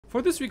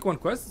For this week 1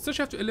 quest, it says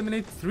you have to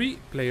eliminate 3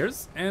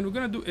 players, and we're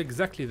gonna do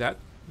exactly that.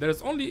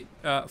 There's only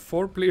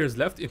 4 players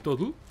left in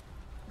total,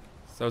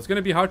 so it's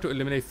gonna be hard to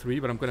eliminate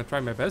 3, but I'm gonna try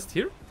my best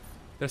here.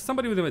 There's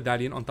somebody with a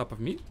medallion on top of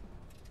me.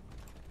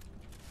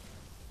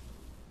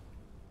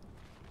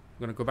 I'm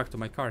gonna go back to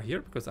my car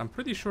here because I'm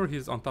pretty sure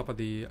he's on top of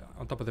the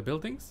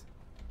buildings.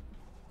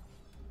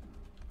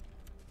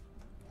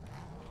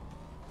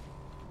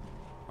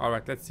 All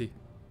right, let's see.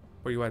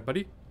 Where you at,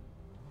 buddy?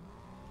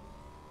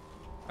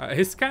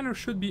 His scanner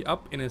should be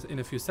up in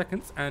a few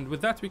seconds, and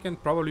with that we can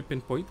probably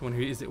pinpoint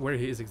where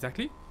he is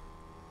exactly.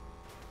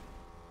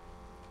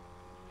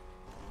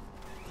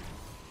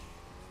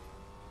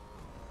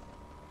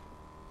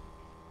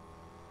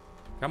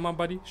 Come on,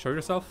 buddy, show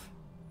yourself.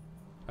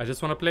 I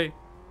just want to play.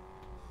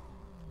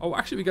 Oh,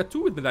 actually, we got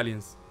 2 with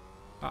medallions.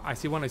 I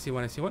see one.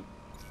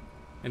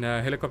 In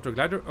a helicopter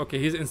glider. Okay,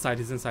 he's inside.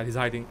 He's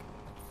hiding.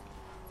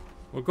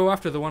 We'll go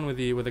after the one with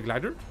the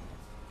glider.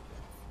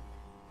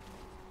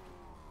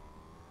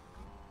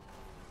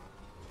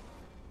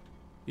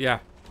 Yeah,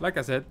 like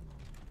I said.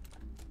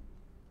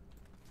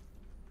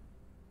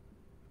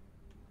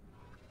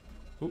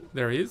 Oh,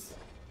 there he is.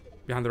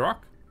 Behind the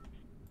rock.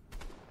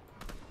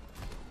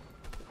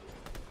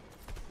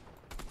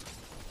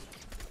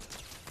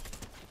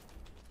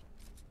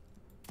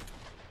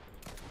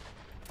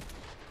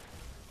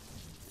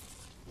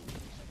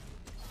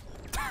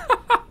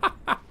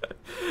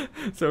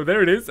 So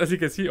there it is, as you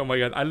can see. Oh my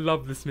god, I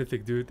love this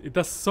mythic, dude. It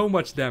does so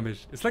much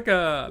damage. It's like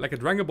a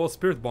Dragon Ball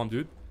Spirit Bomb,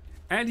 dude.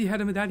 And he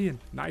had a medallion.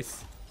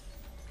 Nice.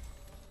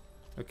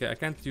 Okay, I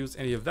can't use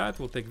any of that.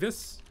 We'll take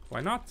this.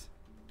 Why not?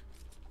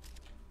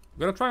 I'm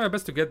gonna try my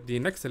best to get the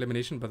next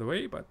elimination, by the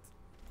way, but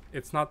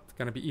it's not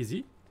gonna be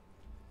easy.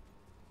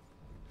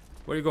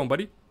 Where are you going,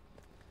 buddy?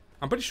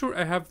 I'm pretty sure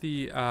I have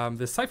the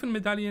Siphon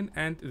Medallion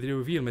and the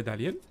Reveal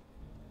Medallion.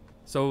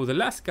 So the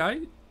last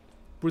guy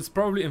was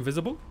probably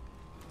invisible.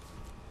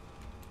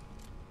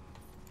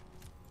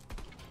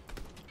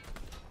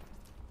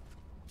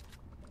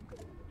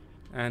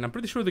 And I'm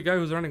pretty sure the guy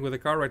who's running with the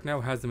car right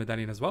now has the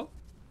medallion as well.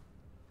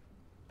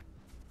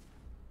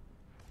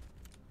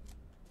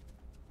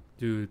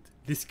 Dude,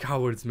 these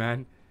cowards,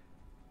 man.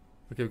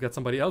 Okay, we got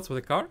somebody else with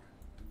a car.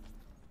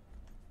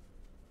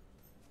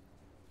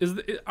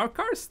 Is our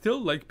car still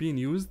like being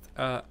used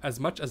as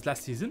much as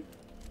last season?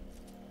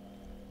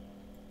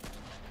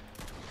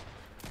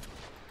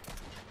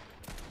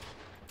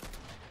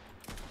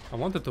 I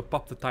wanted to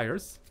pop the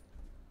tires.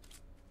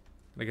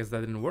 I guess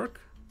that didn't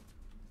work.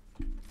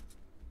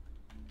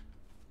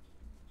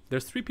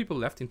 There's 3 people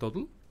left in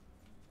total.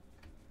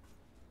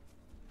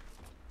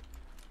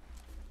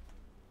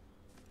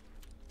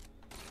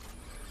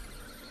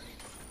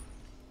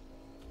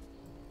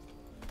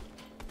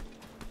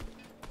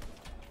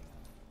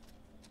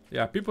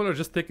 Yeah, people are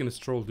just taking a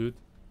stroll, dude.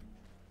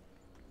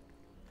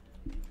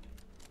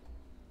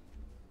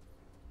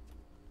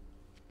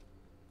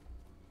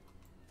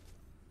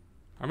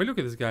 I mean, look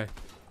at this guy.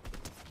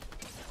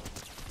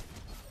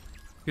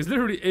 He's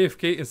literally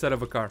AFK inside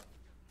of a car.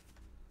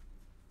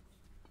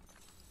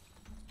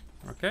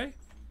 Okay.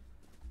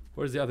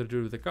 Where's the other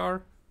dude with the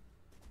car?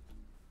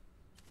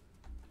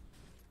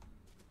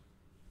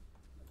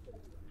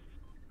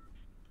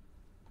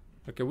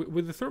 Okay,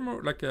 with the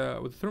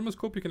with the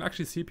thermoscope, you can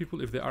actually see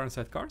people if they are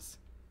inside cars,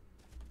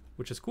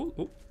 which is cool.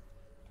 Oh.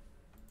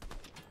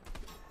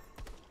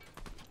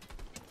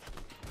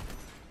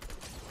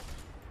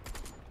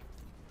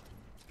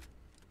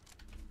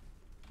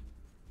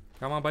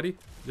 Come on, buddy.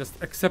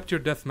 Just accept your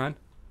death, man.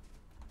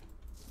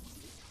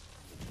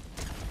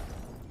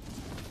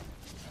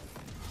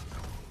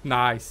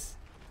 Nice.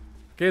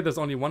 Okay, there's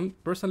only 1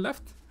 person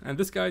left, and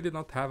this guy did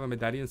not have a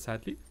medallion,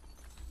 sadly.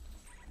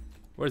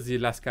 Where's the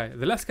last guy?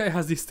 The last guy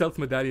has the stealth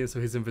medallion,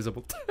 so he's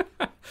invisible.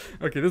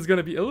 Okay, this is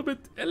gonna be a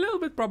little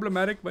bit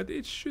problematic, but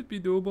it should be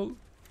doable.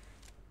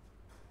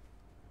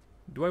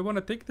 Do I want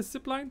to take the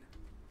zipline?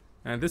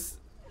 And this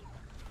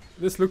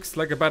looks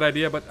like a bad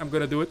idea, but I'm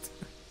gonna do it.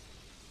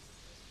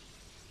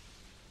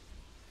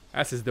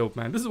 This is dope,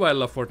 man. This is why I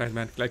love Fortnite,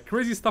 man. Like,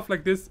 crazy stuff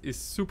like this is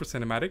super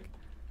cinematic.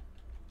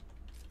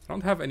 I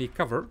don't have any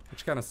cover,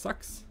 which kind of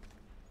sucks.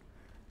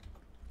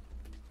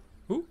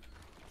 Who?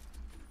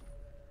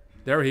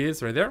 There he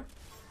is, right there.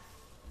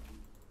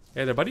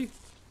 Hey there, buddy.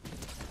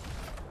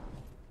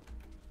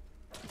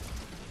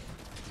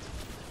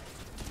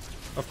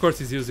 Of course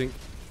he's using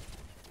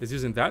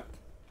that.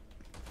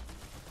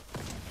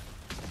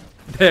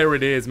 There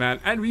it is, man.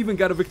 And we even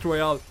got a victory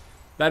royale.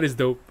 That is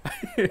dope.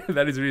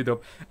 That is really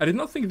dope. I did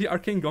not think the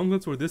arcane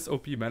gauntlets were this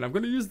OP, man. I'm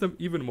gonna use them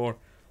even more.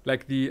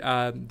 Like the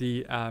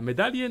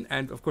medallion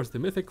and of course the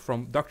mythic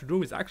from Dr.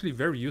 Doom is actually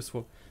very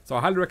useful. So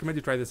I highly recommend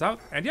you try this out.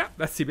 And yeah,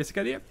 that's the basic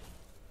idea.